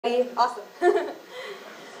Awesome.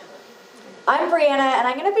 I'm Brianna, and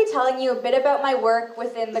I'm going to be telling you a bit about my work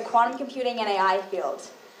within the quantum computing and AI field.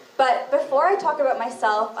 But before I talk about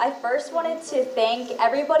myself, I first wanted to thank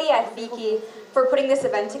everybody at FICCI for putting this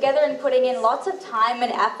event together and putting in lots of time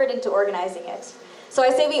and effort into organizing it. So I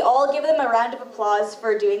say we all give them a round of applause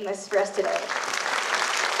for doing this for us today.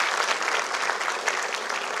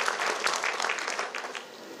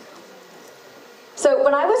 So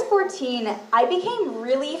when I was 14, I became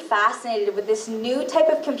really fascinated with this new type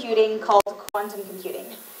of computing called quantum computing.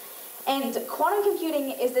 And quantum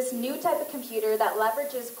computing is this new type of computer that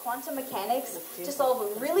leverages quantum mechanics to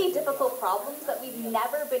solve really difficult problems that we've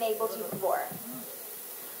never been able to before.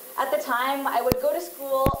 At the time, I would go to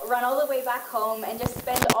school, run all the way back home, and just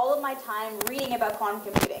spend all of my time reading about quantum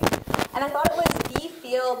computing. And I thought it was the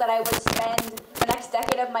field that I would spend the next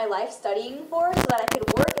decade of my life studying for so that I could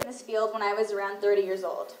work in this field when I was around 30 years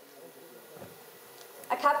old.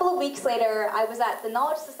 A couple of weeks later, I was at the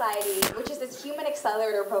Knowledge Society, which is this human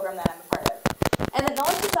accelerator program that I'm a part of. And the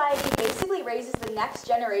Knowledge Society basically raises the next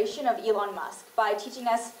generation of Elon Musk by teaching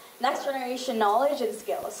us next generation knowledge and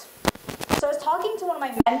skills. So I was talking to one of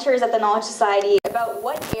my mentors at the Knowledge Society about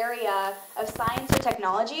what area of science or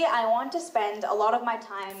technology I want to spend a lot of my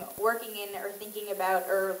time working in or thinking about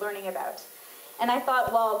or learning about. And I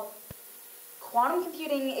thought, well, quantum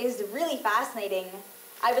computing is really fascinating.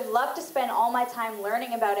 I would love to spend all my time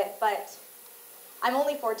learning about it, but I'm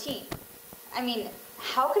only 14. I mean,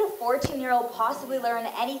 how could a 14-year-old possibly learn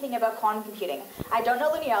anything about quantum computing? I don't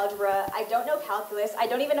know linear algebra, I don't know calculus, I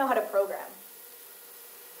don't even know how to program.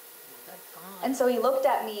 And so he looked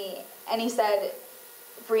at me and he said,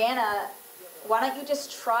 Brianna, why don't you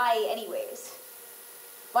just try anyways?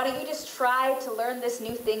 Why don't you just try to learn this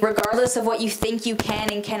new thing regardless of what you think you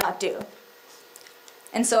can and cannot do?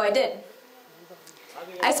 And so I did.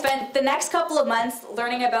 I spent the next couple of months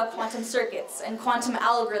learning about quantum circuits and quantum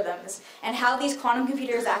algorithms and how these quantum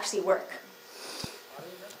computers actually work.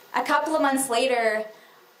 A couple of months later,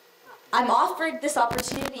 I'm offered this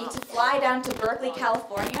opportunity to fly down to Berkeley,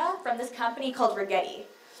 California from this company called Rigetti.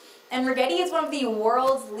 And Rigetti is one of the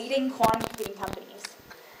world's leading quantum computing companies.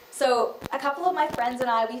 So a couple of my friends and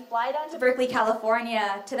I, we fly down to Berkeley,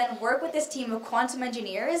 California to then work with this team of quantum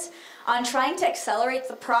engineers on trying to accelerate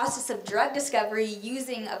the process of drug discovery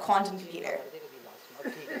using a quantum computer.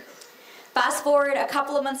 Fast forward a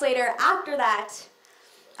couple of months later, after that,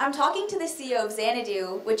 I'm talking to the CEO of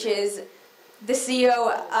Xanadu, which is the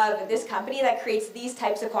CEO of this company that creates these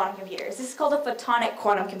types of quantum computers. This is called a photonic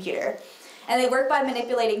quantum computer. And they work by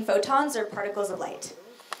manipulating photons or particles of light.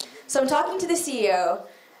 So I'm talking to the CEO.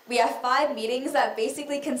 We have 5 meetings that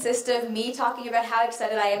basically consist of me talking about how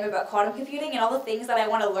excited I am about quantum computing and all the things that I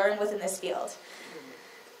want to learn within this field.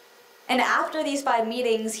 And after these 5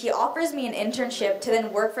 meetings, he offers me an internship to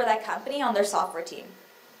then work for that company on their software team.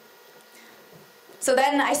 So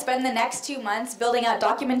then I spend the next 2 months building out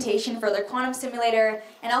documentation for their quantum simulator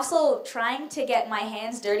and also trying to get my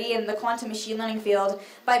hands dirty in the quantum machine learning field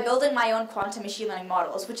by building my own quantum machine learning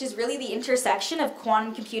models, which is really the intersection of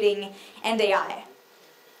quantum computing and AI.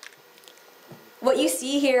 What you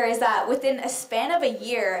see here is that within a span of a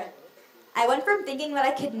year, I went from thinking that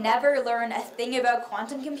I could never learn a thing about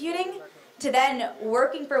quantum computing to then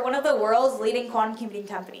working for one of the world's leading quantum computing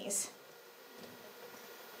companies.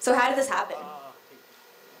 So how did this happen?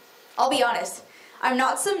 I'll be honest, I'm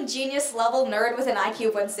not some genius level nerd with an IQ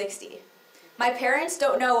of 160. My parents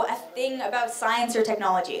don't know a thing about science or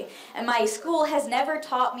technology, and my school has never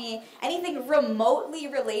taught me anything remotely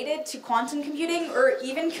related to quantum computing or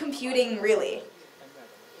even computing really.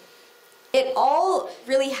 It all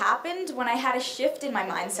really happened when I had a shift in my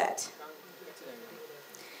mindset.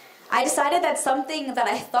 I decided that something that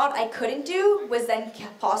I thought I couldn't do was then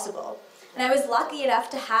possible. And I was lucky enough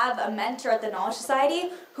to have a mentor at the Knowledge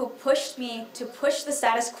Society who pushed me to push the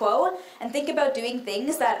status quo and think about doing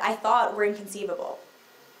things that I thought were inconceivable.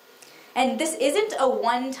 And this isn't a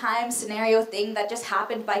one-time scenario thing that just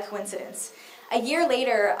happened by coincidence. A year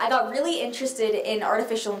later, I got really interested in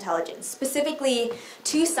artificial intelligence, specifically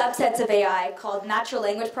 2 subsets of AI called natural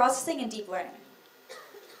language processing and deep learning.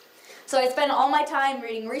 So I spent all my time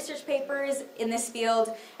reading research papers in this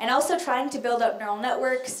field and also trying to build up neural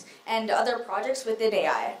networks and other projects within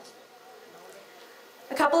AI.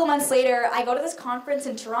 A couple of months later, I go to this conference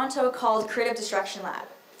in Toronto called Creative Destruction Lab.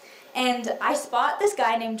 And I spot this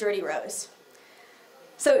guy named Jordy Rose.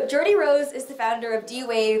 So Jordy Rose is the founder of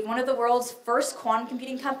D-Wave, one of the world's first quantum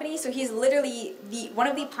computing companies. So he's literally one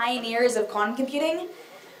of the pioneers of quantum computing.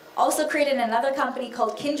 Also created another company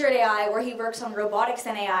called Kindred AI, where he works on robotics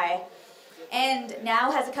and AI. and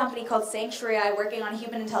now has a company called Sanctuary AI working on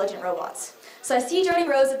human intelligent robots. So I see joining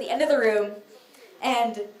Rose at the end of the room,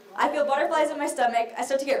 and I feel butterflies in my stomach. I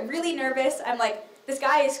start to get really nervous. I'm like, this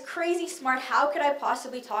guy is crazy smart. How could I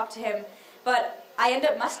possibly talk to him? But I end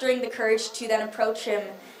up mustering the courage to then approach him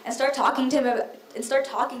and start talking to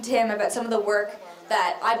him about some of the work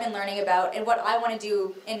that I've been learning about and what I want to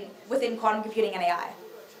do within quantum computing and AI.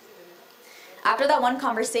 After that one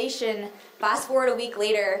conversation, fast forward a week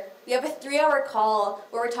later, we have a 3-hour call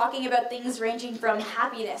where we're talking about things ranging from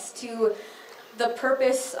happiness to the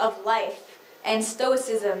purpose of life and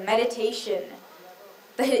stoicism, meditation,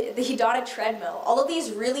 the hedonic treadmill, all of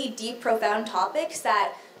these really deep, profound topics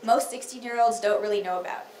that most 16-year-olds don't really know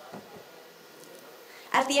about.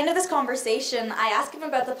 At the end of this conversation, I asked him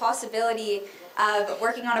about the possibility of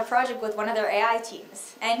working on a project with one of their AI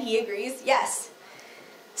teams, and he agrees, yes.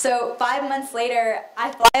 So 5 months later,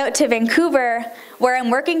 I fly out to Vancouver, where I'm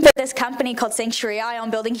working for this company called Sanctuary AI on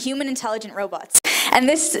building human intelligent robots. And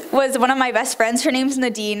this was one of my best friends. Her name's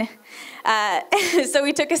Nadine. So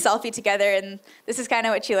we took a selfie together, and this is kind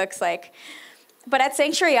of what she looks like. But at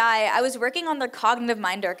Sanctuary AI, I was working on their cognitive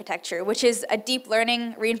mind architecture, which is a deep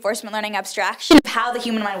learning, reinforcement learning abstraction of how the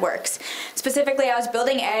human mind works. Specifically, I was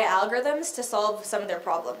building AI algorithms to solve some of their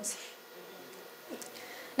problems.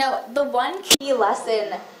 Now, the one key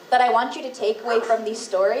lesson that I want you to take away from these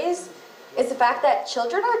stories is the fact that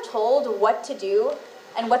children are told what to do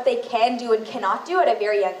and what they can do and cannot do at a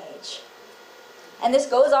very young age. And this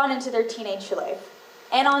goes on into their teenage life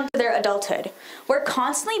and on to their adulthood. We're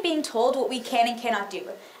constantly being told what we can and cannot do.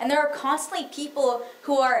 And there are constantly people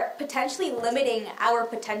who are potentially limiting our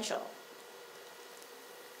potential.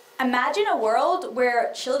 Imagine a world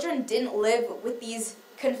where children didn't live with these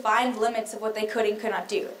confined limits of what they could and could not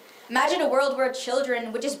do. Imagine a world where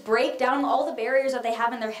children would just break down all the barriers that they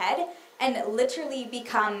have in their head and literally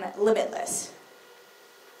become limitless.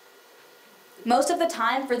 Most of the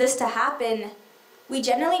time, for this to happen, we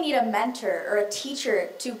generally need a mentor or a teacher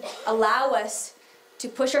to allow us to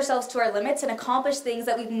push ourselves to our limits and accomplish things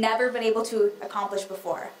that we've never been able to accomplish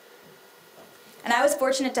before. And I was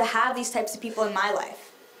fortunate to have these types of people in my life.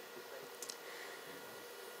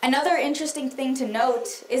 Another interesting thing to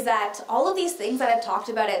note is that all of these things that I've talked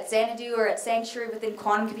about at Xanadu or at Sanctuary within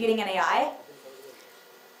quantum computing and AI,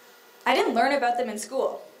 I didn't learn about them in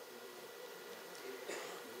school.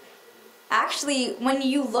 Actually, when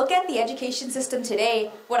you look at the education system today,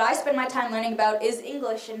 what I spend my time learning about is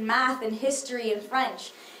English and math and history and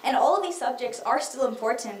French. And all of these subjects are still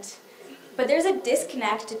important. But there's a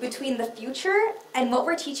disconnect between the future and what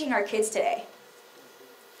we're teaching our kids today.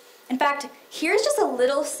 In fact, here's just a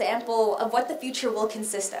little sample of what the future will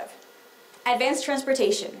consist of. Advanced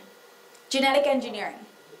transportation, genetic engineering,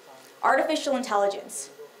 artificial intelligence.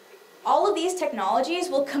 All of these technologies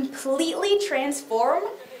will completely transform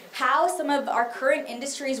how some of our current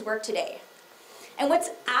industries work today. And what's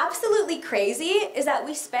absolutely crazy is that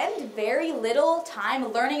we spend very little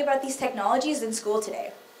time learning about these technologies in school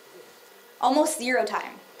today. Almost zero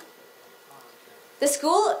time. The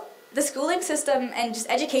schooling system and just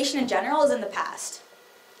education in general is in the past.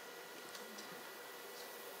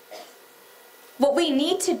 What we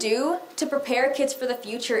need to do to prepare kids for the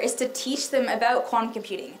future is to teach them about quantum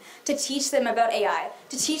computing, to teach them about AI,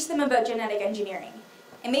 to teach them about genetic engineering.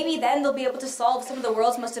 And maybe then they'll be able to solve some of the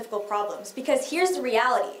world's most difficult problems. Because here's the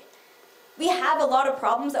reality. We have a lot of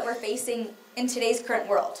problems that we're facing in today's current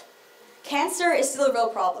world. Cancer is still a real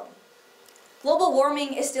problem. Global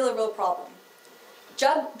warming is still a real problem.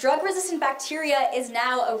 Drug-resistant bacteria is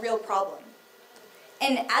now a real problem.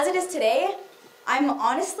 And as it is today, I'm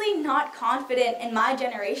honestly not confident in my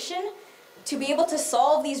generation to be able to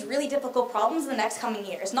solve these really difficult problems in the next coming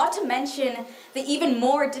years. Not to mention the even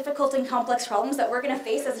more difficult and complex problems that we're going to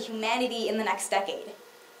face as a humanity in the next decade.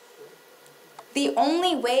 The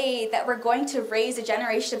only way that we're going to raise a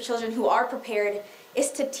generation of children who are prepared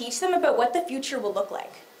is to teach them about what the future will look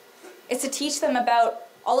like. It's to teach them about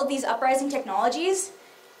all of these uprising technologies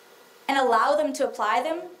and allow them to apply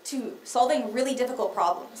them to solving really difficult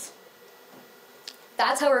problems.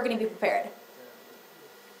 That's how we're going to be prepared.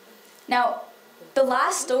 Now, the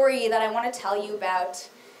last story that I want to tell you about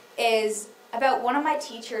is about one of my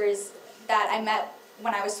teachers that I met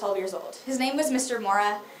when I was 12 years old. His name was Mr.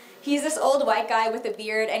 Mora. He's this old white guy with a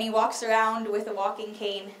beard, and he walks around with a walking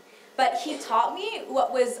cane. But he taught me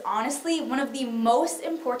what was honestly one of the most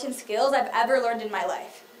important skills I've ever learned in my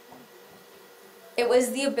life. It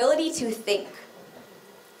was the ability to think.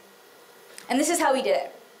 And this is how he did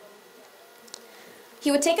it. He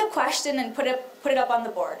would take a question and put it up on the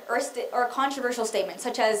board, or a controversial statement,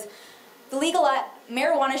 such as,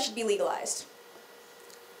 marijuana should be legalized.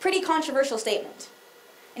 pretty controversial statement.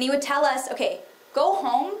 And he would tell us, okay, go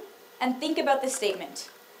home and think about this statement.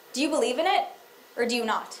 Do you believe in it or do you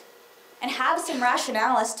not? And have some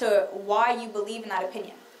rationale as to why you believe in that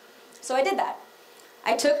opinion. So I did that.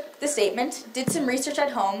 I took the statement, did some research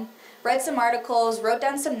at home, read some articles, wrote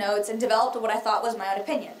down some notes, and developed what I thought was my own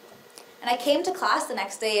opinion. And I came to class the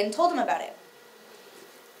next day and told him about it.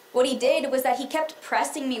 What he did was that he kept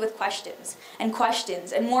pressing me with questions and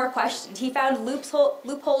more questions. He found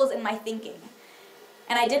loopholes in my thinking.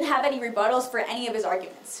 And I didn't have any rebuttals for any of his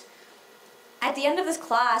arguments. At the end of this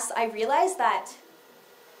class, I realized that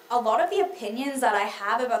a lot of the opinions that I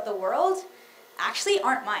have about the world actually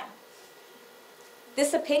aren't mine.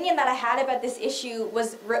 This opinion that I had about this issue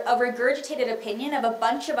was a regurgitated opinion of a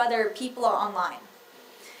bunch of other people online.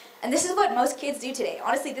 And this is what most kids do today.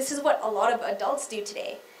 Honestly, this is what a lot of adults do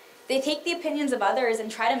today. They take the opinions of others and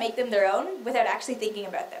try to make them their own without actually thinking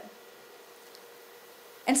about them.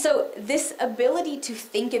 And so this ability to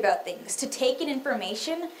think about things, to take in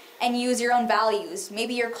information and use your own values,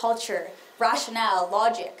 maybe your culture, rationale,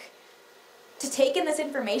 logic, to take in this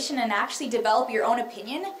information and actually develop your own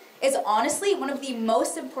opinion is honestly one of the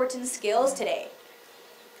most important skills today.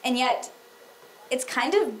 And yet, it's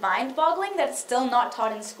kind of mind-boggling that it's still not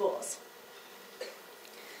taught in schools.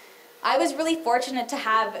 I was really fortunate to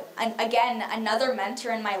have, again, another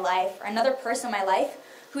mentor in my life, or another person in my life,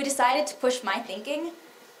 who decided to push my thinking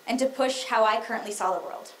and to push how I currently saw the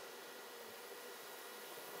world.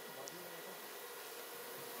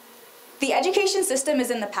 The education system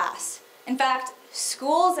is in the past. In fact,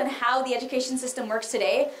 schools and how the education system works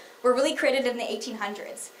today were really created in the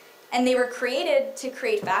 1800s. And they were created to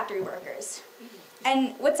create factory workers.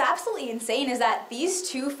 And what's absolutely insane is that these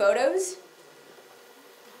two photos,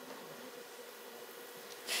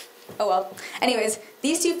 anyways,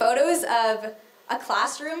 these two photos of a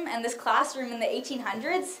classroom and this classroom in the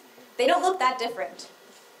 1800s, they don't look that different.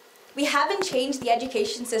 We haven't changed the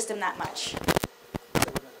education system that much.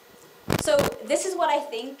 So this is what I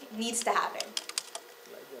think needs to happen.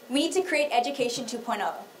 We need to create Education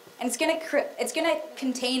 2.0. And it's going to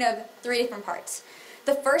contain of 3 different parts.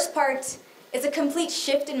 The first part is a complete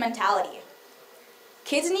shift in mentality.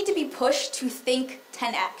 Kids need to be pushed to think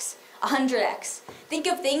 10x, 100x. Think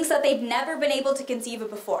of things that they've never been able to conceive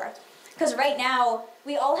of before. Because right now,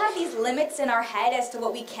 we all have these limits in our head as to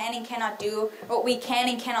what we can and cannot do, or what we can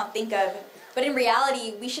and cannot think of. But in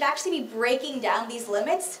reality, we should actually be breaking down these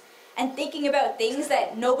limits and thinking about things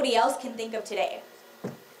that nobody else can think of today.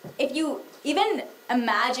 If you even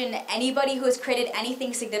imagine anybody who has created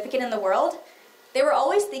anything significant in the world, they were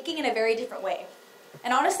always thinking in a very different way.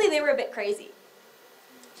 And honestly, they were a bit crazy.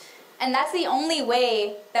 And that's the only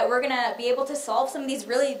way that we're going to be able to solve some of these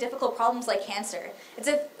really difficult problems like cancer. It's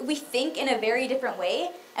if we think in a very different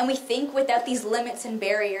way, and we think without these limits and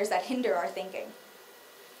barriers that hinder our thinking.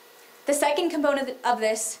 The second component of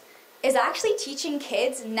this is actually teaching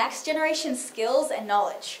kids next generation skills and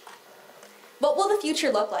knowledge. What will the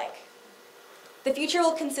future look like? The future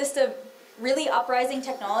will consist of really uprising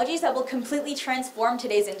technologies that will completely transform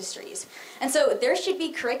today's industries. And so there should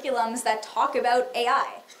be curriculums that talk about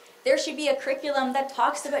AI. There should be a curriculum that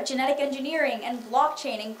talks about genetic engineering and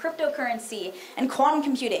blockchain and cryptocurrency and quantum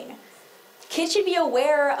computing. Kids should be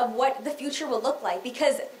aware of what the future will look like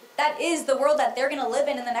because that is the world that they're going to live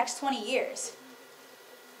in the next 20 years.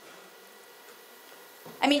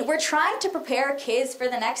 I mean, we're trying to prepare kids for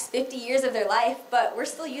the next 50 years of their life, but we're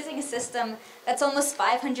still using a system that's almost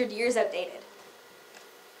 500 years outdated.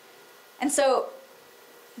 And so,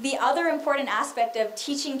 the other important aspect of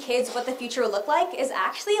teaching kids what the future will look like is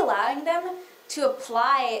actually allowing them to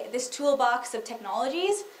apply this toolbox of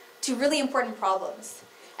technologies to really important problems.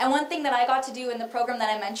 And one thing that I got to do in the program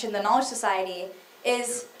that I mentioned, the Knowledge Society,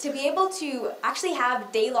 is to be able to actually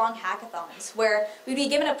have day-long hackathons where we'd be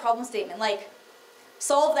given a problem statement like,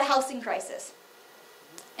 solve the housing crisis.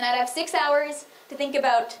 And I'd have 6 hours to think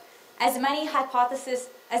about as many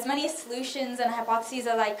solutions and hypotheses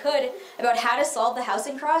as I could about how to solve the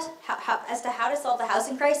housing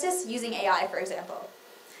crisis using AI, for example.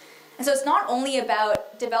 And so it's not only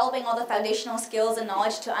about developing all the foundational skills and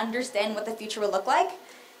knowledge to understand what the future will look like,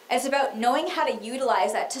 it's about knowing how to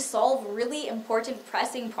utilize that to solve really important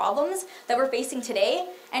pressing problems that we're facing today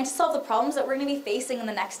and to solve the problems that we're going to be facing in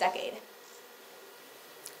the next decade.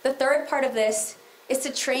 The third part of this is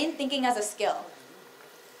to train thinking as a skill.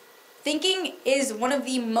 Thinking is one of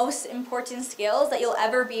the most important skills that you'll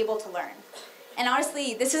ever be able to learn. And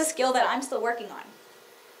honestly, this is a skill that I'm still working on.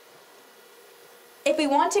 If we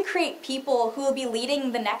want to create people who will be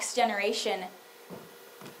leading the next generation,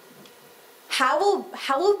 how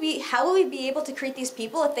will we be able to create these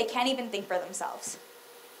people if they can't even think for themselves?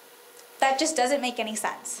 that just doesn't make any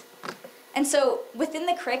sense. And so within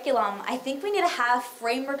the curriculum, I think we need to have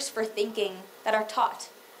frameworks for thinking that are taught.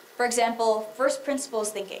 For example, first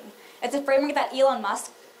principles thinking. It's a framework that Elon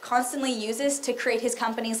Musk constantly uses to create his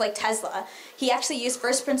companies like Tesla. He actually used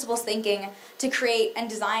first principles thinking to create and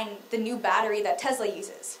design the new battery that Tesla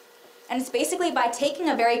uses. And it's basically by taking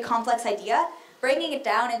a very complex idea, breaking it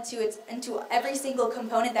down into every single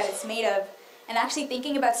component that it's made of, and actually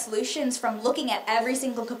thinking about solutions from looking at every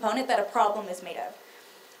single component that a problem is made of.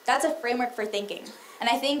 That's a framework for thinking. And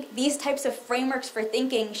I think these types of frameworks for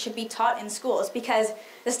thinking should be taught in schools, because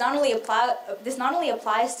this not only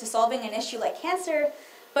applies to solving an issue like cancer,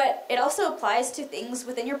 but it also applies to things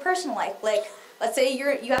within your personal life. Like, let's say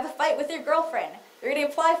you have a fight with your girlfriend. You're going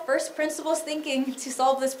to apply first principles thinking to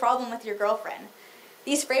solve this problem with your girlfriend.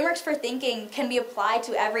 These frameworks for thinking can be applied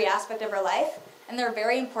to every aspect of our life, and they're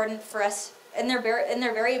very important for us, and they're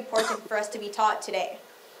very important for us to be taught today.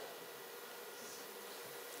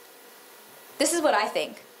 This is what I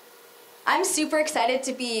think. I'm super excited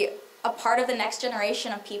to be a part of the next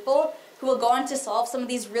generation of people who will go on to solve some of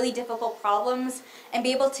these really difficult problems and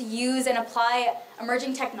be able to use and apply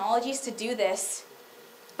emerging technologies to do this.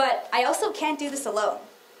 But I also can't do this alone.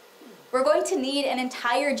 We're going to need an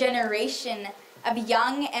entire generation of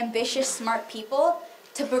young, ambitious, smart people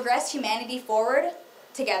to progress humanity forward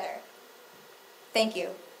together. Thank you.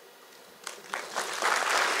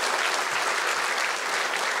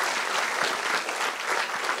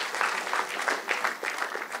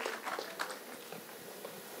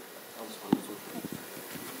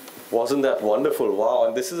 Wasn't that wonderful? Wow,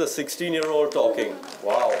 and this is a 16-year-old talking.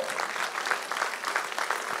 Wow.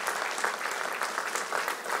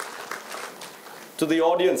 To the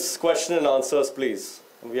audience, question and answers, please.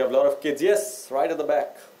 And we have a lot of kids. Yes, right at the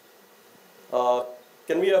back.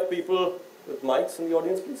 Can we have people with mics in the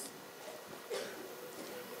audience, please?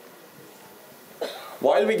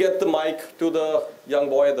 While we get the mic to the young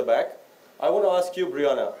boy at the back, I want to ask you,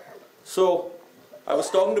 Brianna. So, I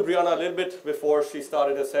was talking to Brianna a little bit before she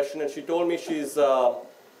started her session, and she told me she's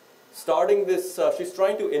starting this, she's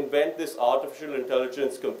trying to invent this artificial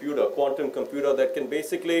intelligence computer, quantum computer that can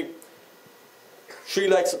basically, she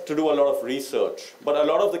likes to do a lot of research, but a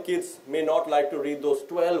lot of the kids may not like to read those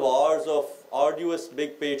 12 hours of arduous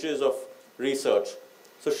big pages of research.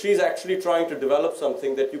 So she's actually trying to develop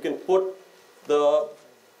something that you can put the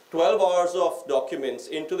 12 hours of documents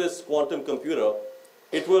into this quantum computer.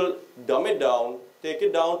 It will dumb it down, take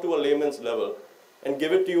it down to a layman's level, and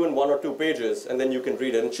give it to you in 1 or 2 pages, and then you can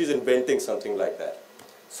read it. And she's inventing something like that.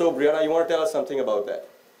 So Brianna, you want to tell us something about that?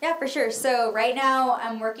 Yeah, for sure. So right now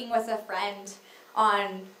I'm working with a friend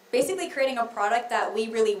on basically creating a product that we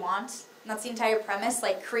really want. And that's the entire premise,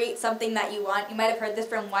 like create something that you want. You might have heard this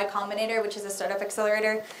from Y Combinator, which is a startup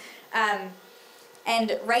accelerator.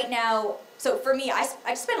 And right now, so for me,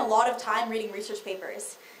 I spend a lot of time reading research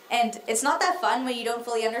papers. And it's not that fun when you don't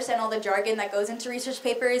fully understand all the jargon that goes into research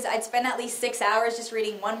papers. I'd spend at least 6 hours just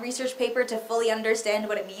reading one research paper to fully understand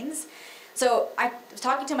what it means. So I was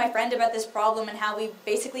talking to my friend about this problem and how we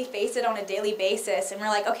basically face it on a daily basis. And we're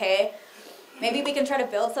like, okay, maybe we can try to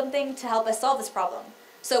build something to help us solve this problem.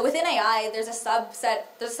 So within AI, there's a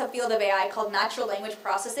subfield of AI called natural language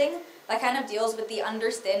processing that kind of deals with the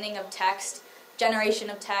understanding of text, generation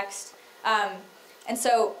of text. And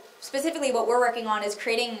so specifically what we're working on is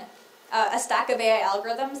creating a stack of AI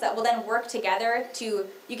algorithms that will then work together to,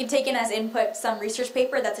 you can take in as input some research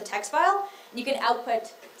paper that's a text file, and you can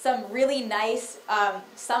output some really nice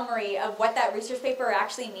summary of what that research paper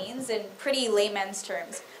actually means in pretty layman's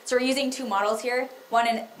terms. So we're using 2 models here.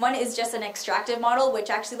 One is just an extractive model,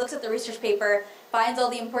 which actually looks at the research paper, finds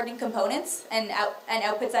all the important components, and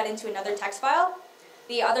outputs that into another text file.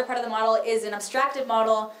 The other part of the model is an abstractive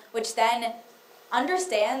model, which then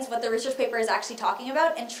understands what the research paper is actually talking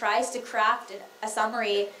about and tries to craft a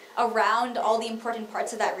summary around all the important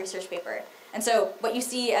parts of that research paper. And so what you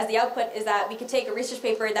see as the output is that we could take a research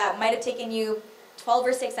paper that might have taken you 12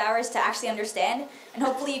 or 6 hours to actually understand, and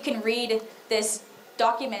hopefully you can read this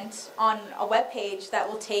document on a web page that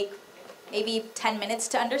will take maybe 10 minutes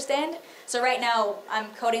to understand. So right now I'm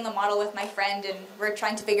coding the model with my friend, and we're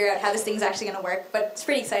trying to figure out how this thing's actually going to work, but it's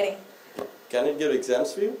pretty exciting. Can it give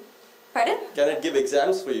exams for you? Pardon? Can it give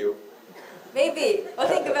exams for you? Maybe. We'll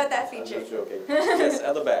think about that feature. I'm just joking. Yes,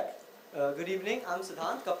 at the back. Good evening, I'm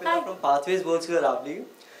Siddhant Kapila from Pathways World School Ravli.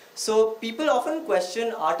 So people often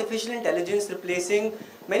question artificial intelligence replacing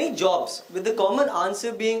many jobs, with the common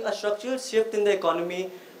answer being a structural shift in the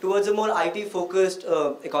economy towards a more IT-focused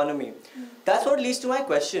economy. That's what leads to my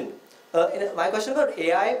question. My question about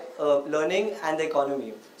AI, learning and the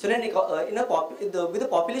economy. So with a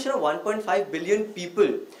population of 1.5 billion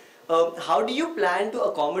people, How do you plan to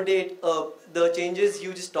accommodate the changes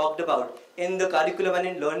you just talked about in the curriculum and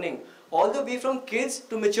in learning, all the way from kids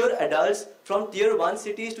to mature adults, from tier 1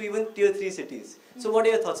 cities to even tier 3 cities? So what are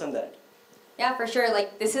your thoughts on that? Yeah, for sure.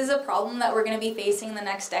 Like, this is a problem that we're going to be facing in the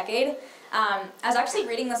next decade. I was actually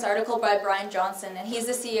reading this article by Brian Johnson, and he's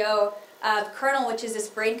the CEO of Kernel, which is this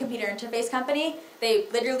brain-computer interface company. They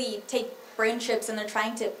literally take brain chips and they're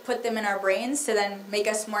trying to put them in our brains to then make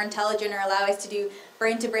us more intelligent or allow us to do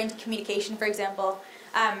brain-to-brain communication, for example.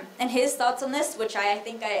 And his thoughts on this, which I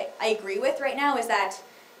think I agree with right now, is that,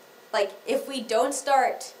 like, if we don't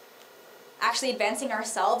start actually advancing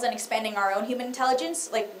ourselves and expanding our own human intelligence,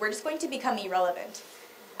 like, we're just going to become irrelevant.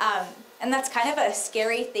 And that's kind of a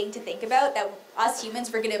scary thing to think about, that us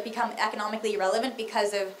humans, we're going to become economically irrelevant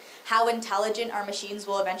because of how intelligent our machines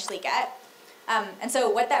will eventually get. And so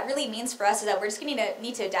what that really means for us is that we're just going to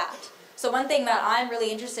need to adapt. So one thing that I'm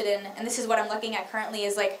really interested in, and this is what I'm looking at currently,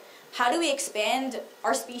 is like, how do we expand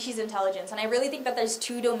our species' intelligence? And I really think that there's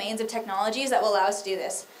 2 domains of technologies that will allow us to do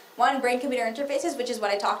this. One, brain-computer interfaces, which is what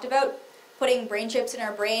I talked about, putting brain chips in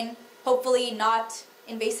our brain, hopefully not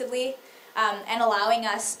invasively, and allowing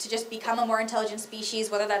us to just become a more intelligent species,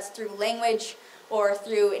 whether that's through language or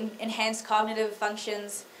through enhanced cognitive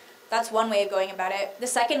functions. That's one way of going about it. The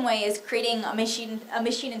second way is creating a machine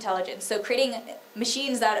intelligence. So creating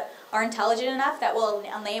machines that are intelligent enough that will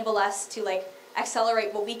enable us to, like,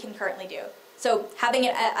 accelerate what we can currently do. So having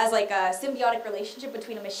it as like a symbiotic relationship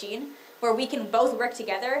between a machine where we can both work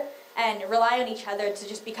together and rely on each other to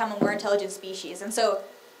just become a more intelligent species. And so,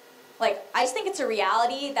 like, I just think it's a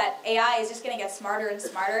reality that AI is just going to get smarter and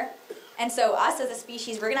smarter. And so us as a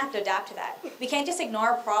species, we're going to have to adapt to that. We can't just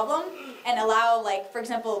ignore a problem and allow, like, for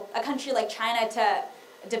example, a country like China to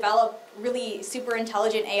develop really super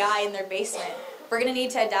intelligent AI in their basement. We're going to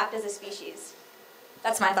need to adapt as a species.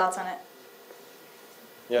 That's my thoughts on it.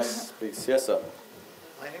 Yes, please. Yes, sir.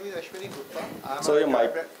 My name is Ashwini Gupta. So your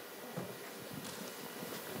mic.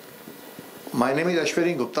 My name is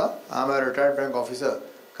Ashwini Gupta. I am a retired bank officer,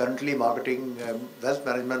 currently marketing wealth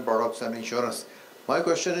management products and insurance. My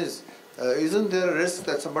question is, isn't there a risk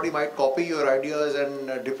that somebody might copy your ideas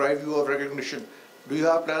and deprive you of recognition? Do you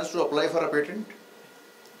have plans to apply for a patent?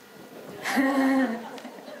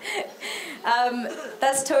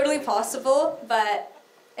 That's totally possible, but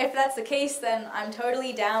if that's the case, then I'm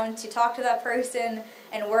totally down to talk to that person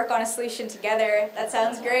and work on a solution together. That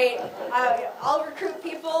sounds great. I'll recruit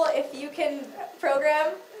people if you can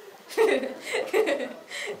program.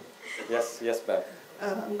 Yes, ma'am.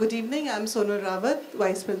 Good evening, I'm Sonal Rawat,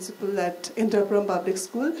 Vice Principal at Interprom Public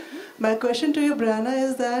School. My question to you, Brianna,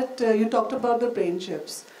 is that you talked about the brain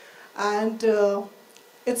chips. And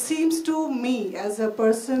it seems to me, as a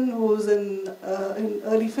person who's in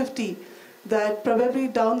early 50, that probably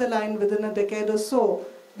down the line, within a decade or so,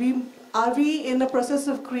 are we in a process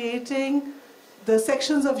of creating the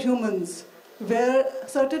sections of humans where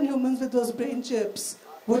certain humans with those brain chips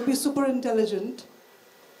would be super intelligent,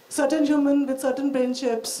 certain human with certain brain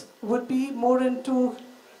chips would be more into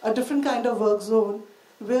a different kind of work zone,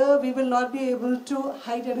 where we will not be able to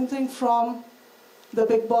hide anything from the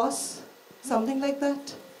big boss, something like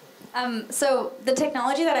that? So the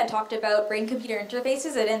technology that I talked about, brain-computer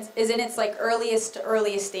interfaces, is in its like earliest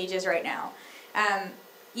stages right now.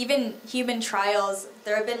 Even human trials,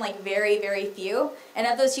 there have been like very, very few, and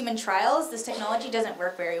of those human trials, this technology doesn't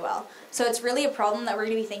work very well. So it's really a problem that we're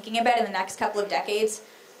going to be thinking about in the next couple of decades.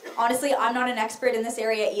 Honestly, I'm not an expert in this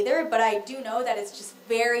area either, but I do know that it's just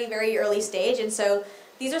very, very early stage, and so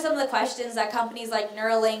these are some of the questions that companies like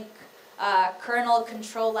Neuralink, Kernel,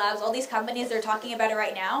 Control Labs, all these companies, they're talking about it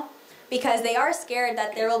right now, because they are scared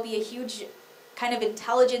that there will be a huge kind of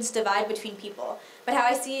intelligence divide between people. But how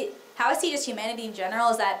I see just humanity in general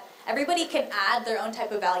is that everybody can add their own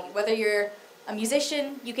type of value. Whether you're a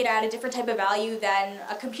musician, you can add a different type of value than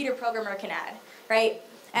a computer programmer can add, right?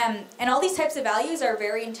 And all these types of values are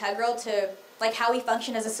very integral to like how we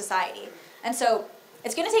function as a society. And so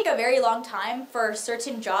it's going to take a very long time for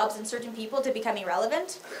certain jobs and certain people to become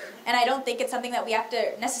irrelevant. And I don't think it's something that we have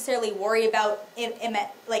to necessarily worry about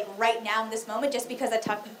like right now in this moment, just because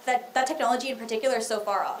that technology in particular is so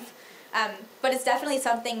far off. But it's definitely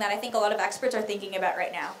something that I think a lot of experts are thinking about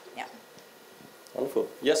right now. Yeah. Wonderful.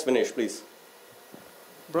 Yes, Vinesh, please.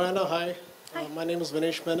 Brianna, hi. Hi. My name is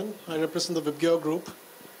Vinesh Menon. I represent the Vibgeo Group.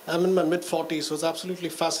 I'm in my mid-40s, so it's absolutely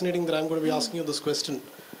fascinating that I'm going to be asking you this question.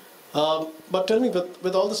 But tell me,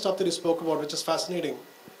 with all the stuff that you spoke about, which is fascinating,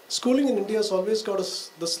 schooling in India has always got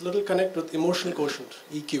this little connect with emotional quotient,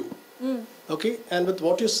 EQ. Okay, and with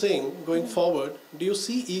what you're saying going forward, do you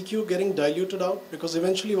see EQ getting diluted out? Because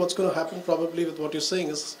eventually what's going to happen probably with what you're saying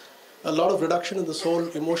is a lot of reduction in this whole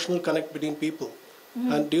emotional connect between people.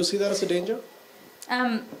 And do you see that as a danger?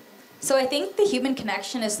 So I think the human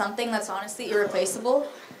connection is something that's honestly irreplaceable.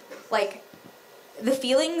 Like, the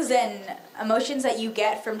feelings and emotions that you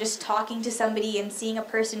get from just talking to somebody and seeing a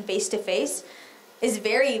person face to face is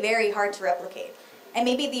very, very hard to replicate. And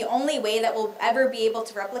maybe the only way that we'll ever be able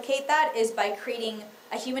to replicate that is by creating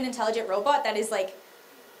a human intelligent robot that is like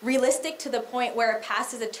realistic to the point where it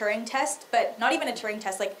passes a Turing test, but not even a Turing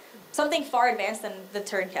test, like something far advanced than the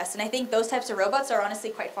Turing test. And I think those types of robots are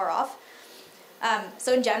honestly quite far off.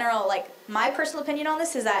 So in general, like, my personal opinion on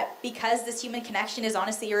this is that because this human connection is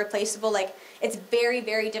honestly irreplaceable, like, it's very,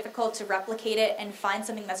 very difficult to replicate it and find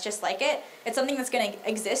something that's just like it. It's something that's going to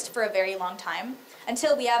exist for a very long time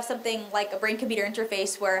until we have something like a brain-computer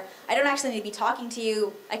interface where I don't actually need to be talking to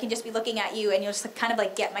you, I can just be looking at you and you'll just kind of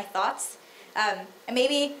like get my thoughts. And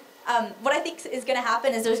maybe what I think is going to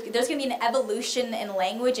happen is there's going to be an evolution in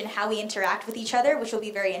language and how we interact with each other, which will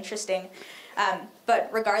be very interesting. But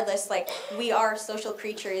regardless, like, we are social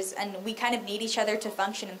creatures and we kind of need each other to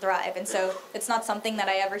function and thrive. And so it's not something that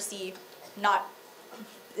I ever see not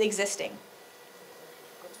existing.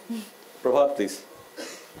 Prabhat, please.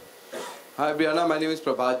 Hi Brianna, my name is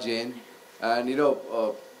Prabhat Jain. And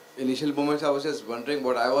initial moments I was just wondering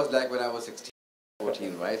what I was like when I was 16,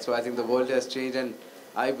 14, right? So I think the world has changed and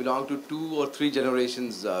I belong to 2 or 3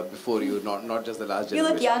 generations before you, not just the last generation.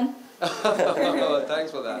 You look young.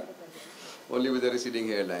 Thanks for that. Only with a receding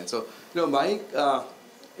hairline. So, Mike, I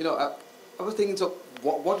was thinking, so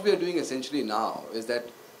what we are doing essentially now is that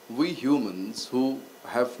we humans who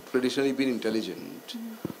have traditionally been intelligent,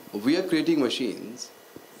 we are creating machines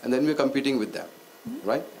and then we're competing with them,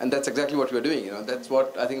 right? And that's exactly what we're doing. That's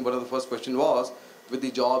what I think one of the first question was with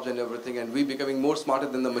the jobs and everything, and we becoming more smarter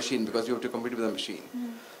than the machine because you have to compete with the machine.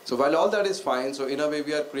 So while all that is fine, so in a way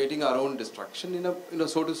we are creating our own destruction,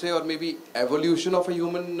 so to say, or maybe evolution of a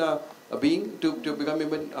human being to become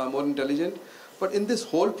even more intelligent. But in this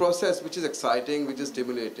whole process, which is exciting, which is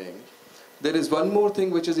stimulating, there is one more thing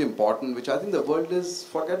which is important, which I think the world is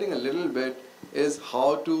forgetting a little bit, is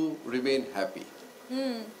how to remain happy.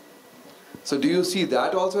 So do you see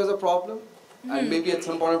that also as a problem? And maybe at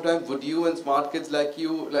some point of time, would you and smart kids like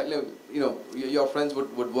you, your friends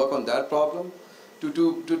would work on that problem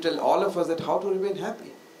to tell all of us that how to remain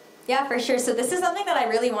happy? Yeah, for sure. So this is something that I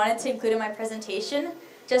really wanted to include in my presentation.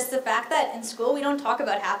 Just the fact that in school we don't talk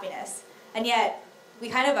about happiness. And yet we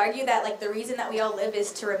kind of argue that like the reason that we all live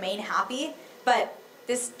is to remain happy. But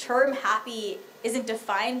this term happy isn't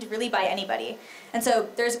defined really by anybody. And so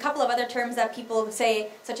there's a couple of other terms that people say,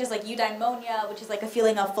 such as like eudaimonia, which is like a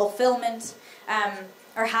feeling of fulfillment,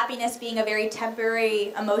 or happiness being a very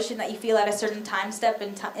temporary emotion that you feel at a certain time step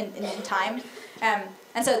in time.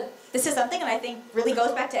 And so this is something that I think really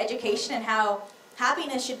goes back to education and how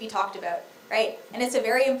happiness should be talked about, right? And it's a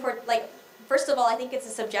very important, first of all, I think it's a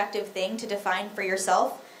subjective thing to define for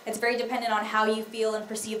yourself. It's very dependent on how you feel and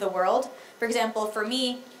perceive the world. For example, for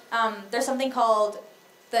me, there's something called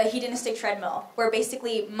the hedonistic treadmill, where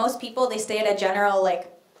basically most people, they stay at a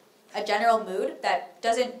general mood that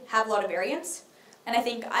doesn't have a lot of variance. And I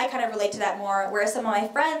think I kind of relate to that more, whereas some of my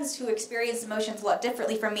friends who experience emotions a lot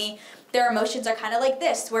differently from me, their emotions are kind of like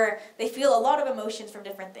this, where they feel a lot of emotions from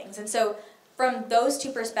different things. And so from those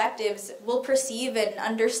two perspectives, we'll perceive and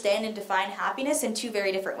understand and define happiness in 2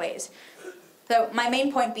 very different ways. So my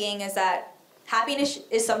main point being is that happiness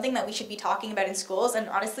is something that we should be talking about in schools, and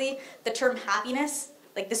honestly, the term happiness,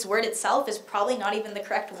 like this word itself, is probably not even the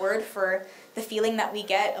correct word for the feeling that we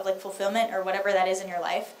get of like fulfillment or whatever that is in your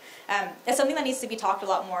life. It's something that needs to be talked a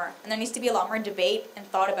lot more, and there needs to be a lot more debate and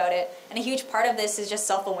thought about it. And a huge part of this is just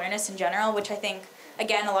self-awareness in general, which I think,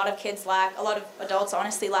 again, a lot of kids lack, a lot of adults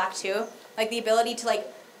honestly lack too. Like the ability to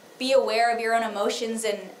be aware of your own emotions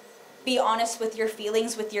and be honest with your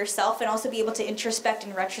feelings with yourself, and also be able to introspect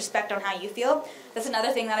and retrospect on how you feel. That's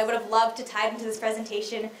another thing that I would have loved to tie into this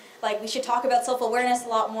presentation. We should talk about self-awareness a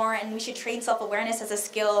lot more, and we should train self-awareness as a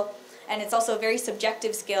skill, and it's also a very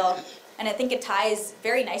subjective skill. And I think it ties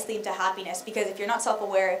very nicely into happiness, because if you're not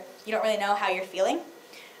self-aware, you don't really know how you're feeling.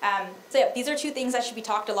 So yeah, these are 2 things that should be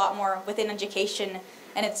talked a lot more within education,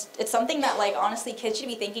 and it's something that honestly kids should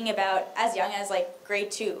be thinking about as young as grade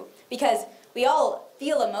 2, because we all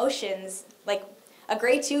feel emotions. A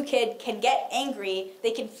grade 2 kid can get angry,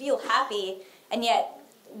 they can feel happy, and yet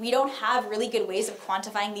we don't have really good ways of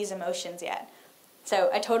quantifying these emotions yet. So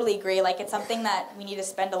I totally agree. It's something that we need to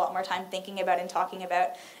spend a lot more time thinking about and talking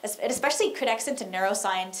about. It especially connects into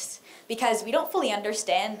neuroscience, because we don't fully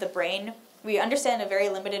understand the brain. We understand a very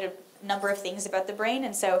limited number of things about the brain.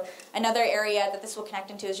 And so another area that this will connect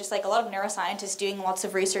into is just a lot of neuroscientists doing lots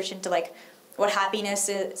of research into what happiness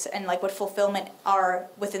is and like what fulfillment are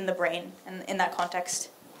within the brain and in that context.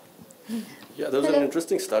 Yeah, there was an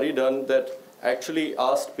interesting study done that actually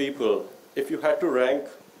asked people if you had to rank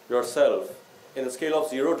yourself in a scale of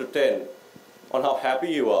 0 to 10 on how happy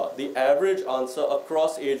you are. The average answer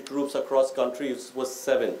across age groups, across countries was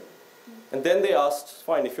 7. And then they asked,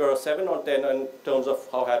 fine, if you're a 7 or 10 in terms of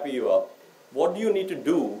how happy you are, what do you need to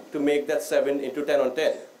do to make that 7 into 10 on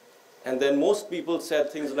 10? And then most people said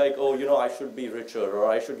things like, oh, you know, I should be richer, or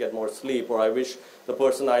I should get more sleep, or I wish the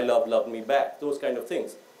person I love loved me back, those kind of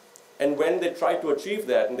things. And when they tried to achieve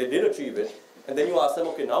that, and they did achieve it, and then you ask them,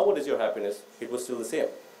 okay, now what is your happiness? It was still the same.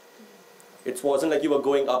 It wasn't like you were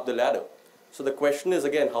going up the ladder. So the question is,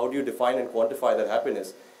 again, how do you define and quantify that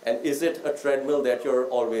happiness? And is it a treadmill that you're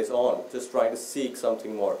always on, just trying to seek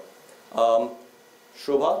something more?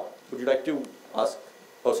 Shobha, would you like to ask?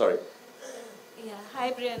 Oh, sorry. Yeah,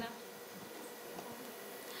 hi Brianna.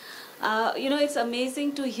 You know, it's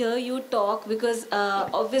amazing to hear you talk because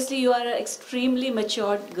obviously you are an extremely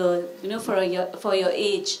matured girl, you know, for your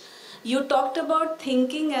age. You talked about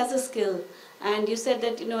thinking as a skill, and you said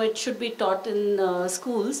that, you know, it should be taught in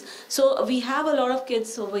schools. So we have a lot of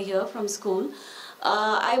kids over here from school.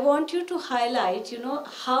 I want you to highlight, you know,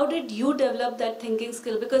 how did you develop that thinking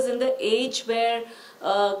skill? Because in the age where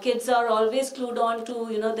kids are always glued on to,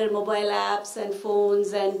 you know, their mobile apps and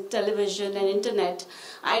phones and television and internet,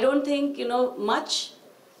 I don't think, you know, much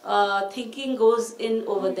thinking goes in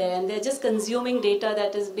over there, and they're just consuming data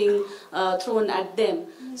that is being thrown at them.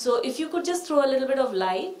 So if you could just throw a little bit of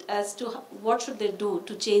light as to what should they do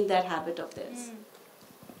to change that habit of theirs.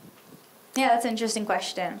 Yeah, that's an interesting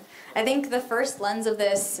question. I think the first lens of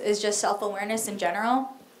this is just self-awareness in general.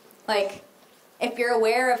 Like, if you're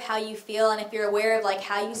aware of how you feel, and if you're aware of like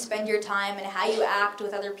how you spend your time and how you act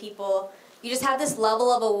with other people, you just have this level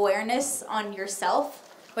of awareness on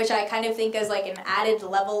yourself, which I kind of think is like an added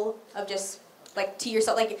level of just like to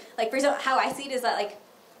yourself. Like for example, how I see it is that like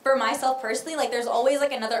for myself personally, like there's always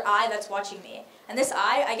like another eye that's watching me, and this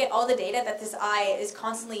eye, I get all the data that this eye is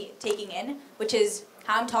constantly taking in, which is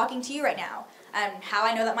how I'm talking to you right now, and how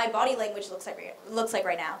I know that my body language looks like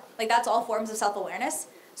right now. Like that's all forms of self-awareness.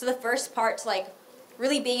 So the first part to like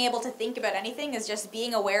really being able to think about anything is just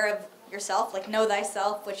being aware of yourself, like know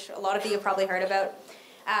thyself, which a lot of you have probably heard about.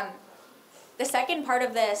 The second part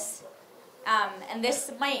of this, and this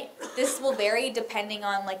will vary depending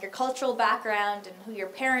on like your cultural background and who your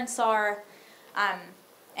parents are,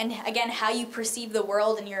 and again how you perceive the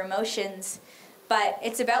world and your emotions. But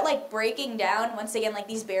it's about like breaking down, once again, like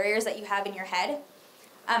these barriers that you have in your head.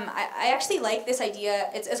 I actually like this idea.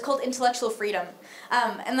 It's called intellectual freedom.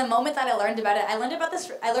 And the moment that I learned about it, I learned about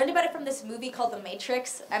it from this movie called The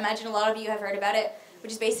Matrix. I imagine a lot of you have heard about it,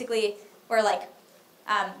 which is basically where like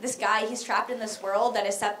this guy, he's trapped in this world that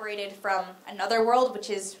is separated from another world, which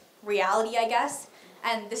is reality, I guess.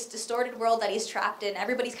 And this distorted world that he's trapped in,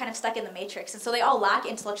 everybody's kind of stuck in the Matrix, and so they all lack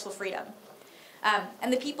intellectual freedom.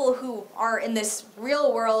 And the people who are in this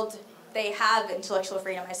real world, they have intellectual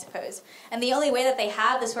freedom, I suppose. And the only way that they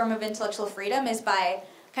have this form of intellectual freedom is by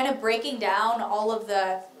kind of breaking down all of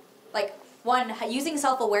the, like, one, using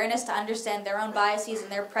self-awareness to understand their own biases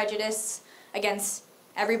and their prejudice against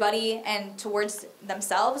everybody and towards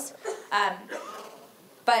themselves.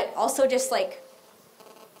 But also just, like,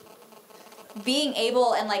 being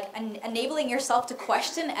able and, like, enabling yourself to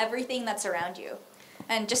question everything that's around you.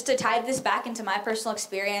 And just to tie this back into my personal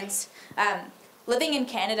experience, living in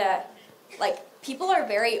Canada, like, people are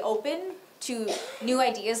very open to new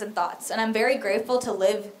ideas and thoughts. And I'm very grateful to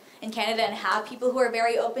live in Canada and have people who are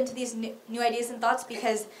very open to these new ideas and thoughts,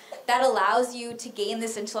 because that allows you to gain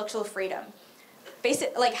this intellectual freedom.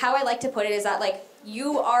 Like, how I like to put it is that, like,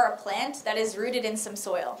 you are a plant that is rooted in some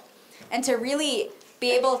soil. And to really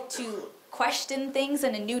be able to question things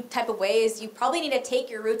in a new type of ways, you probably need to take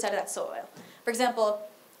your roots out of that soil. For example,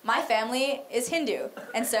 my family is Hindu,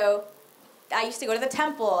 and so I used to go to the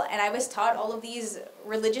temple, and I was taught all of these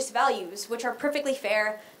religious values, which are perfectly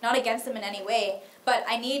fair, not against them in any way, but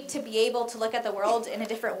I need to be able to look at the world in a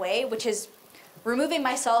different way, which is removing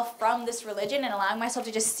myself from this religion and allowing myself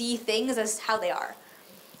to just see things as how they are.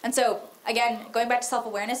 And so, again, going back to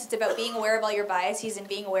self-awareness, it's about being aware of all your biases and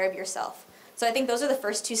being aware of yourself. So I think those are the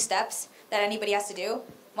first two steps that anybody has to do.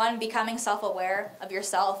 One, becoming self-aware of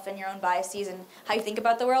yourself and your own biases and how you think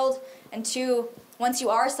about the world. And two, once you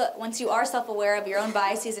are self-aware of your own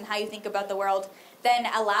biases and how you think about the world, then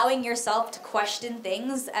allowing yourself to question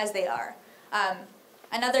things as they are.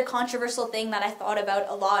 Another controversial thing that I thought about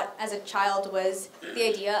a lot as a child was the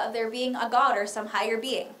idea of there being a God or some higher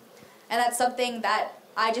being. And that's something that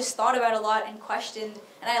I just thought about a lot and questioned,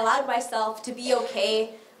 and I allowed myself to be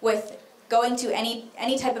okay with going to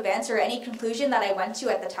any type of answer or any conclusion that I went to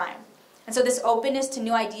at the time. And so this openness to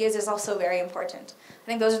new ideas is also very important. I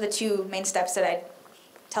think those are the two main steps that I'd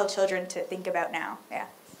tell children to think about now. Yeah.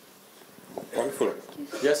 Wonderful.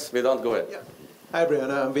 Yes, Vedant, go ahead. Yeah. Hi,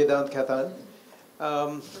 Brianna. I'm Vedant Khattan.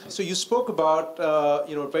 So you spoke about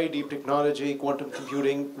very deep technology, quantum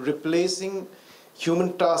computing, replacing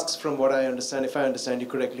human tasks from what I understand, if I understand you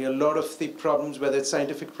correctly. A lot of the problems, whether it's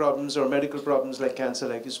scientific problems or medical problems like cancer,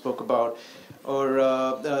 like you spoke about, or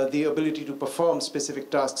the ability to perform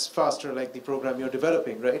specific tasks faster, like the program you're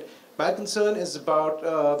developing, right? My concern is about,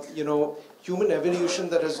 human evolution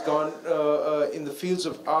that has gone in the fields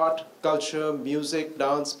of art, culture, music,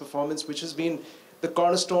 dance, performance, which has been the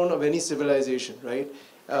cornerstone of any civilization, right?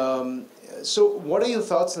 So what are your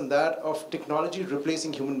thoughts on that of technology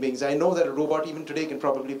replacing human beings? I know that a robot even today can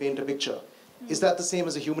probably paint a picture. Is that the same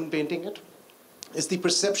as a human painting it? Is the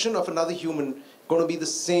perception of another human going to be the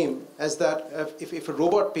same as that if a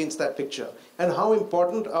robot paints that picture? And how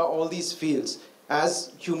important are all these fields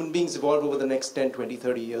as human beings evolve over the next 10, 20,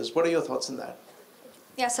 30 years? What are your thoughts on that?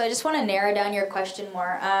 Yeah, so I just want to narrow down your question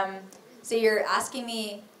more. So you're asking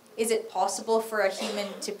me, is it possible for a human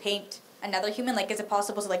to paint another human? Like, is it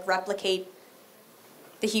possible to like replicate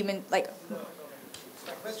the human, like? No.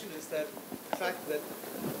 My question is that the fact that.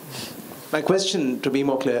 My question, to be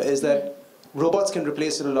more clear, is that robots can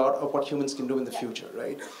replace a lot of what humans can do in the future,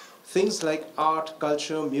 right? Things like art,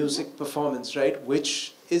 culture, music, performance, right,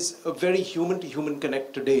 which is a very human-to-human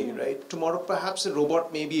connect today, right? Tomorrow, perhaps a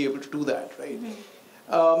robot may be able to do that, right?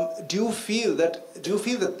 Do you feel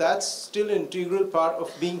that that's still an integral part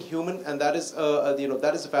of being human, and that is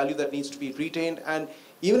that is a value that needs to be retained? And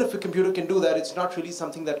even if a computer can do that, it's not really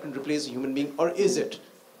something that can replace a human being, or is it?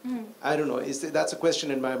 I don't know. That's a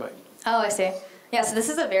question in my mind. Oh, I see. Yeah, so this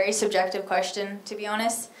is a very subjective question, to be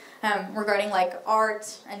honest, regarding like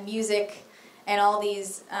art and music and all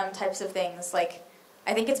these types of things. Like,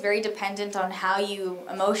 I think it's very dependent on how you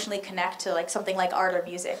emotionally connect to like something like art or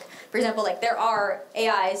music. For example, like there are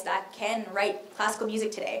AIs that can write classical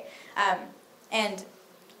music today. And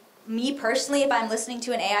me personally, if I'm listening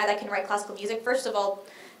to an AI that can write classical music, first of all,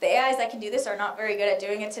 the AIs that can do this are not very good at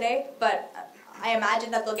doing it today, but I imagine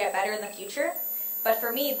that they'll get better in the future. But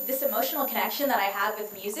for me, this emotional connection that I have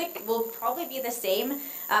with music will probably be the same,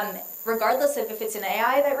 regardless of if it's an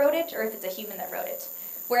AI that wrote it or if it's a human that wrote it.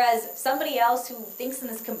 Whereas somebody else who thinks in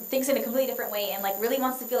a completely different way and like really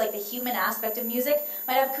wants to feel like the human aspect of music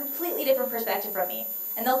might have a completely different perspective from me.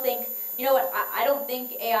 And they'll think, you know what, I don't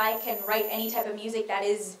think AI can write any type of music that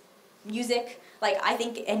is music. Like, I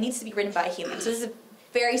think it needs to be written by a human. So this is a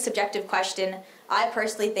very subjective question. I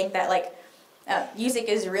personally think that like music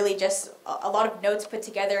is really just a lot of notes put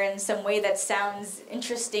together in some way that sounds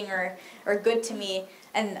interesting or good to me.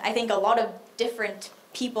 And I think a lot of different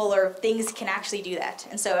people or things can actually do that.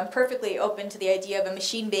 And so I'm perfectly open to the idea of a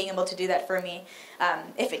machine being able to do that for me,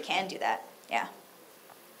 if it can do that. Yeah.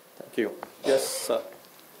 Thank you. Yes, sir.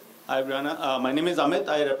 Hi, Brianna. My name is Amit.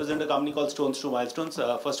 I represent a company called Stones to Milestones.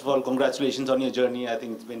 First of all, congratulations on your journey. I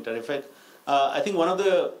think it's been terrific. I think one of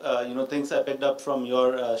the things I picked up from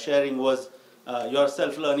your sharing was your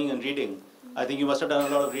self-learning and reading. I think you must have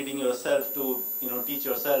done a lot of reading yourself to teach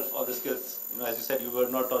yourself all the skills. As you said, you were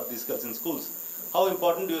not taught these skills in schools. How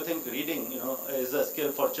important do you think reading is a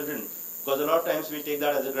skill for children? Because a lot of times we take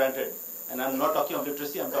that as a granted. And I'm not talking of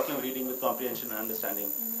literacy, I'm talking of reading with comprehension and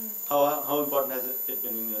understanding. How important has it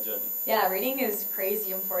been in your journey? Yeah, reading is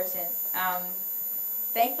crazy important.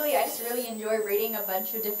 Thankfully, I just really enjoy reading a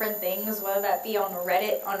bunch of different things, whether that be on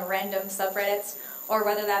Reddit, on random subreddits, or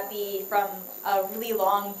whether that be from a really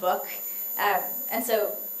long book. And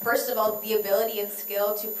so, first of all, the ability and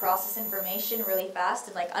skill to process information really fast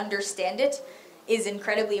and like understand it is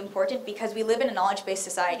incredibly important because we live in a knowledge-based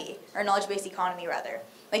society, or knowledge-based economy rather.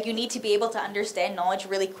 Like, you need to be able to understand knowledge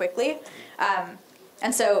really quickly.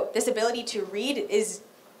 And so this ability to read is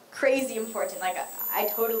crazy important. Like, I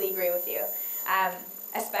totally agree with you.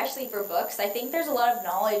 Especially for books. I think there's a lot of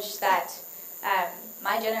knowledge that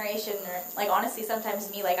my generation, or like honestly sometimes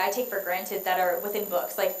me, like I take for granted that are within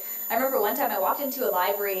books. Like, I remember one time I walked into a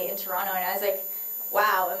library in Toronto and I was like,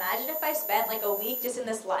 wow, imagine if I spent like a week just in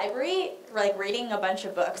this library, like reading a bunch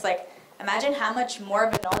of books. Like, imagine how much more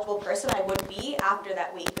of a knowledgeable person I would be after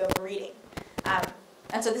that week of reading.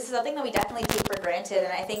 And so this is something that we definitely take for granted,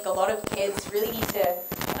 and I think a lot of kids really need to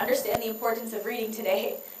understand the importance of reading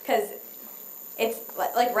today, because it's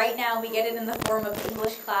like right now we get it in the form of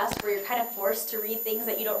English class where you're kind of forced to read things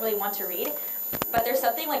that you don't really want to read. but there's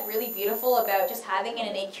something like really beautiful about just having an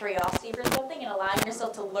innate curiosity for something and allowing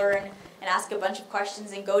yourself to learn and ask a bunch of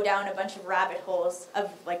questions and go down a bunch of rabbit holes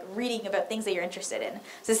of like reading about things that you're interested in.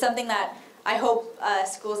 So it's something that I hope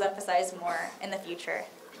schools emphasize more in the future.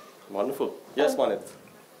 Wonderful. Yes, Manit.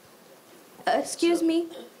 Excuse me.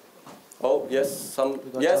 Oh, yes,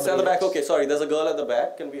 yes, at the back. Okay, sorry, there's a girl at the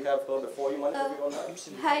back. Can we have her before you, Manit, if you don't mind?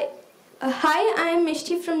 Hi. Hi, I am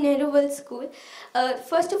Mishti from Nehru World School.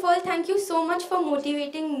 First of all, thank you so much for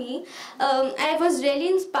motivating me. I was really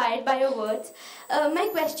inspired by your words. My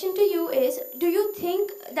question to you is, do you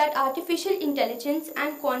think that artificial intelligence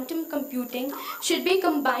and quantum computing should be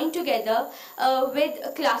combined together with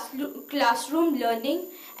classroom learning?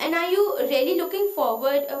 And are you really looking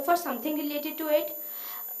forward for something related to it?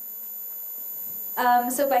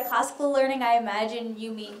 So by classical learning, I imagine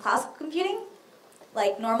you mean classical computing?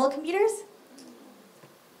 Like normal computers?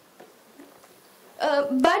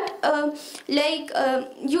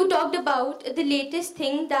 You talked about the latest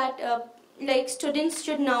thing that like students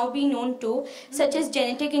should now be known to, such as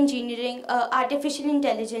genetic engineering, artificial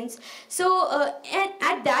intelligence. So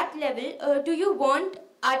at that level, do you want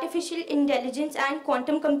artificial intelligence and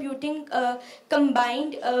quantum computing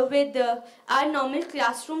combined with our normal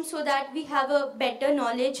classroom so that we have a better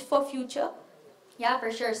knowledge for future? Yeah,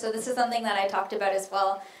 for sure. So this is something that I talked about as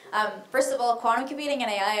well. First of all, quantum computing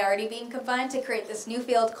and AI are already being combined to create this new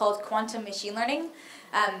field called quantum machine learning.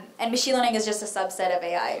 And machine learning is just a subset of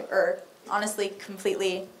AI, or honestly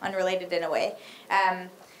completely unrelated in a way.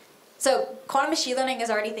 So quantum machine learning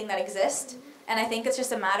is already a thing that exists, and I think it's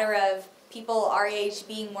just a matter of people our age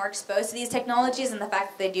being more exposed to these technologies and the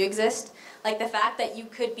fact that they do exist. Like the fact that you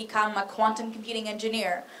could become a quantum computing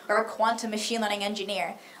engineer or a quantum machine learning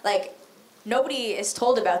engineer. Like, nobody is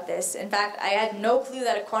told about this. In fact, I had no clue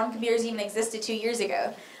that quantum computers even existed 2 years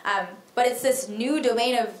ago. But it's this new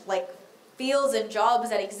domain of like fields and jobs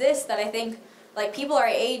that exist that I think like people our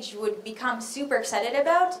age would become super excited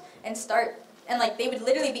about and like they would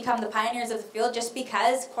literally become the pioneers of the field just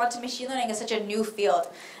because quantum machine learning is such a new field.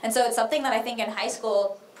 And so it's something that I think in high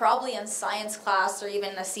school, probably in science class or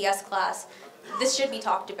even a CS class, this should be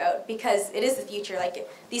talked about because it is the future. Like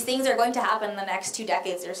these things are going to happen in the next 2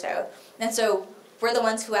 decades or so. And so we're the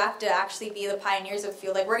ones who have to actually be the pioneers of the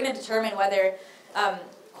field. Like we're going to determine whether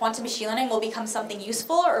quantum machine learning will become something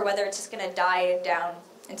useful or whether it's just going to die down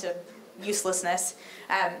into uselessness.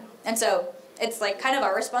 And so it's like kind of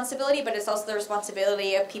our responsibility, but it's also the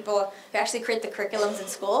responsibility of people who actually create the curriculums in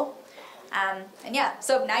school. And yeah,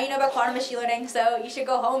 so now you know about quantum machine learning, so you should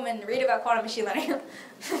go home and read about quantum machine learning.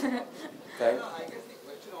 Okay. I guess the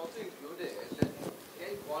question also included is that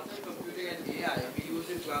can quantum computing and AI be used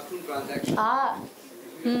in classroom transactions?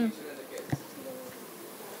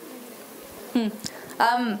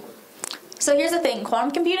 So here's the thing,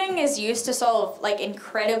 quantum computing is used to solve like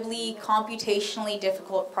incredibly computationally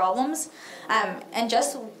difficult problems. And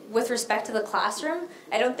just with respect to the classroom,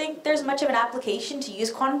 I don't think there's much of an application to use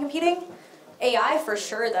quantum computing. AI for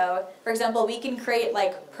sure though. For example, we can create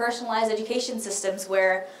like personalized education systems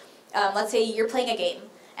where let's say you're playing a game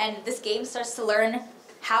and this game starts to learn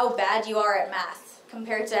how bad you are at math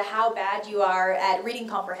compared to how bad you are at reading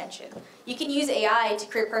comprehension. You can use AI to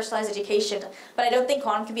create personalized education, but I don't think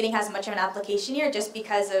quantum computing has much of an application here just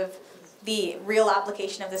because of the real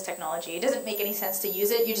application of this technology. It doesn't make any sense to use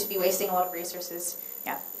it, you'd just be wasting a lot of resources.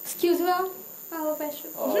 Yeah. Excuse me, ma'am. I have a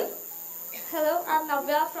question. Hello, I'm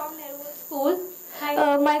Navya from Nehru World School.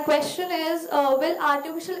 Hi. My question is, will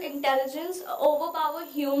artificial intelligence overpower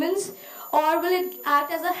humans or will it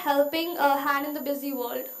act as a helping hand in the busy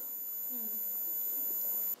world?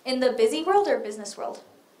 In the busy world or business world?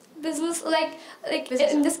 Business, like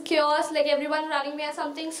business. in this chaos, like everyone running behind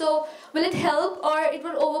something, so will it help or it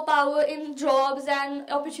will overpower in jobs and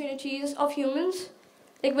opportunities of humans?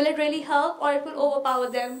 Like will it really help or it will overpower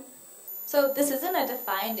them? So this isn't a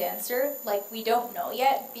defined answer, like we don't know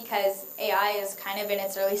yet because AI is kind of in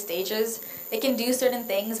its early stages. It can do certain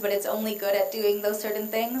things, but it's only good at doing those certain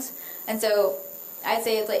things. And so I'd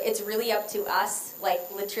say it's really up to us, like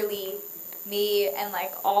literally me and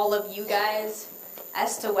like all of you guys,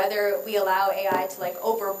 as to whether we allow AI to like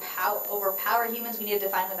overpower humans. We need to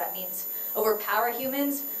define what that means. Overpower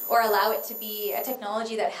humans, or allow it to be a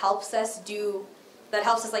technology that helps us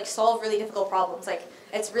like solve really difficult problems. Like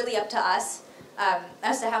it's really up to us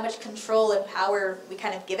as to how much control and power we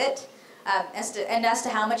kind of give it, as to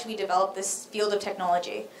how much we develop this field of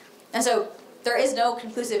technology. And so there is no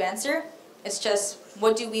conclusive answer. It's just,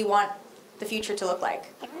 what do we want the future to look like?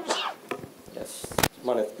 Yes.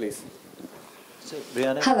 Manit, please.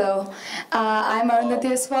 Hello, I'm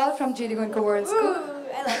Arundhati Aswal from Jirigonka World School. Ooh,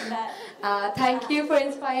 I like that. Thank you for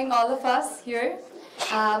inspiring all of us here.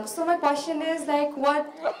 So my question is like,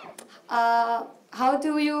 how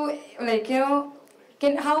do you, like, you know,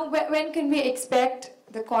 when can we expect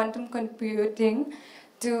the quantum computing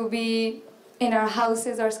to be in our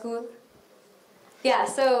houses or school? Yeah,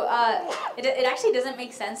 so it actually doesn't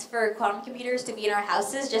make sense for quantum computers to be in our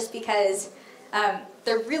houses just because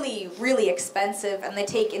they're really, really expensive and they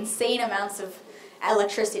take insane amounts of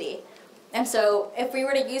electricity. And so if we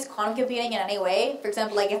were to use quantum computing in any way, for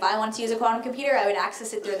example, like if I wanted to use a quantum computer, I would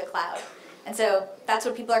access it through the cloud. And so that's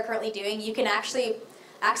what people are currently doing. You can actually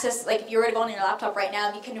access, like if you were to go on your laptop right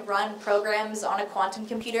now, you can run programs on a quantum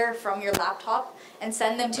computer from your laptop and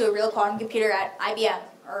send them to a real quantum computer at IBM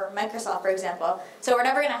or Microsoft, for example. So we're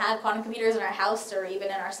never going to have quantum computers in our house or even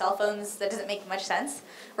in our cell phones. That doesn't make much sense.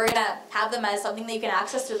 We're going to have them as something that you can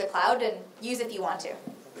access through the cloud and use if you want to.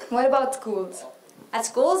 What about schools? At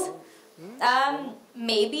schools?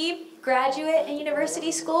 Maybe graduate and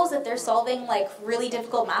university schools if they're solving like really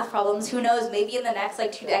difficult math problems. Who knows, maybe in the next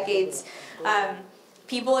like 2 decades,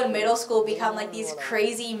 people in middle school become like these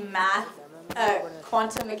crazy math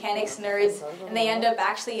quantum mechanics nerds, and they end up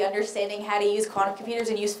actually understanding how to use quantum computers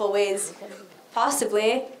in useful ways.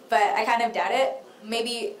 Possibly, but I kind of doubt it.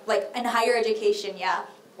 Maybe like in higher education, yeah.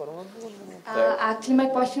 Actually, my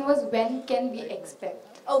question was, when can we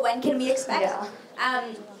expect? Oh, when can we expect? Yeah.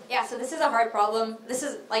 Yeah, so this is a hard problem. This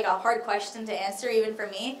is like a hard question to answer even for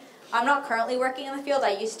me. I'm not currently working in the field.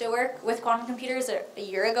 I used to work with quantum computers a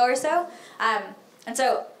year ago or so. And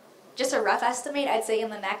so just a rough estimate, I'd say in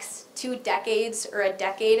the next 2 decades or a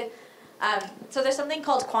decade. So there's something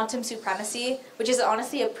called quantum supremacy, which is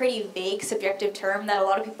honestly a pretty vague subjective term that a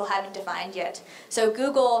lot of people haven't defined yet. So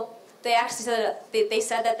Google, they actually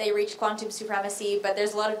said that they reached quantum supremacy, but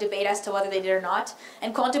there's a lot of debate as to whether they did or not.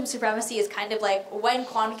 And quantum supremacy is kind of like when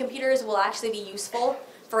quantum computers will actually be useful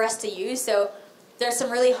for us to use. So there's some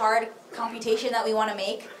really hard computation that we want to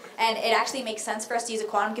make, and it actually makes sense for us to use a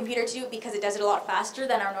quantum computer to do it because it does it a lot faster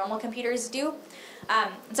than our normal computers do.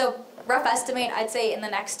 So rough estimate, I'd say in the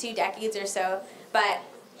next 2 decades or so. But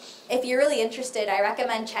if you're really interested, I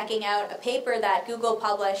recommend checking out a paper that Google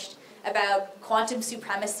published about quantum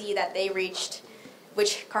supremacy that they reached,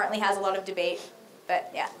 which currently has a lot of debate, but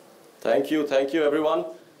yeah. Thank you everyone.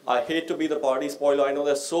 I hate to be the party spoiler. I know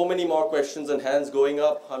there's so many more questions and hands going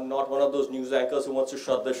up. I'm not one of those news anchors who wants to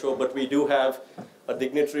shut the show, but we do have a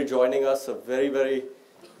dignitary joining us, a very, very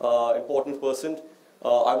important person.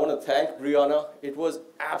 I want to thank Brianna. It was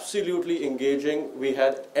absolutely engaging. We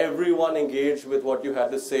had everyone engaged with what you had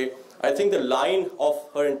to say. I think the line of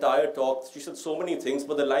her entire talk, she said so many things,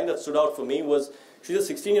 but the line that stood out for me was, she's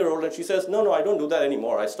a 16-year-old and she says, no, I don't do that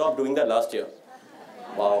anymore. I stopped doing that last year.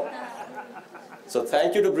 Wow. So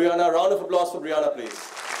thank you to Brianna. A round of applause for Brianna, please.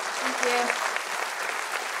 Thank you.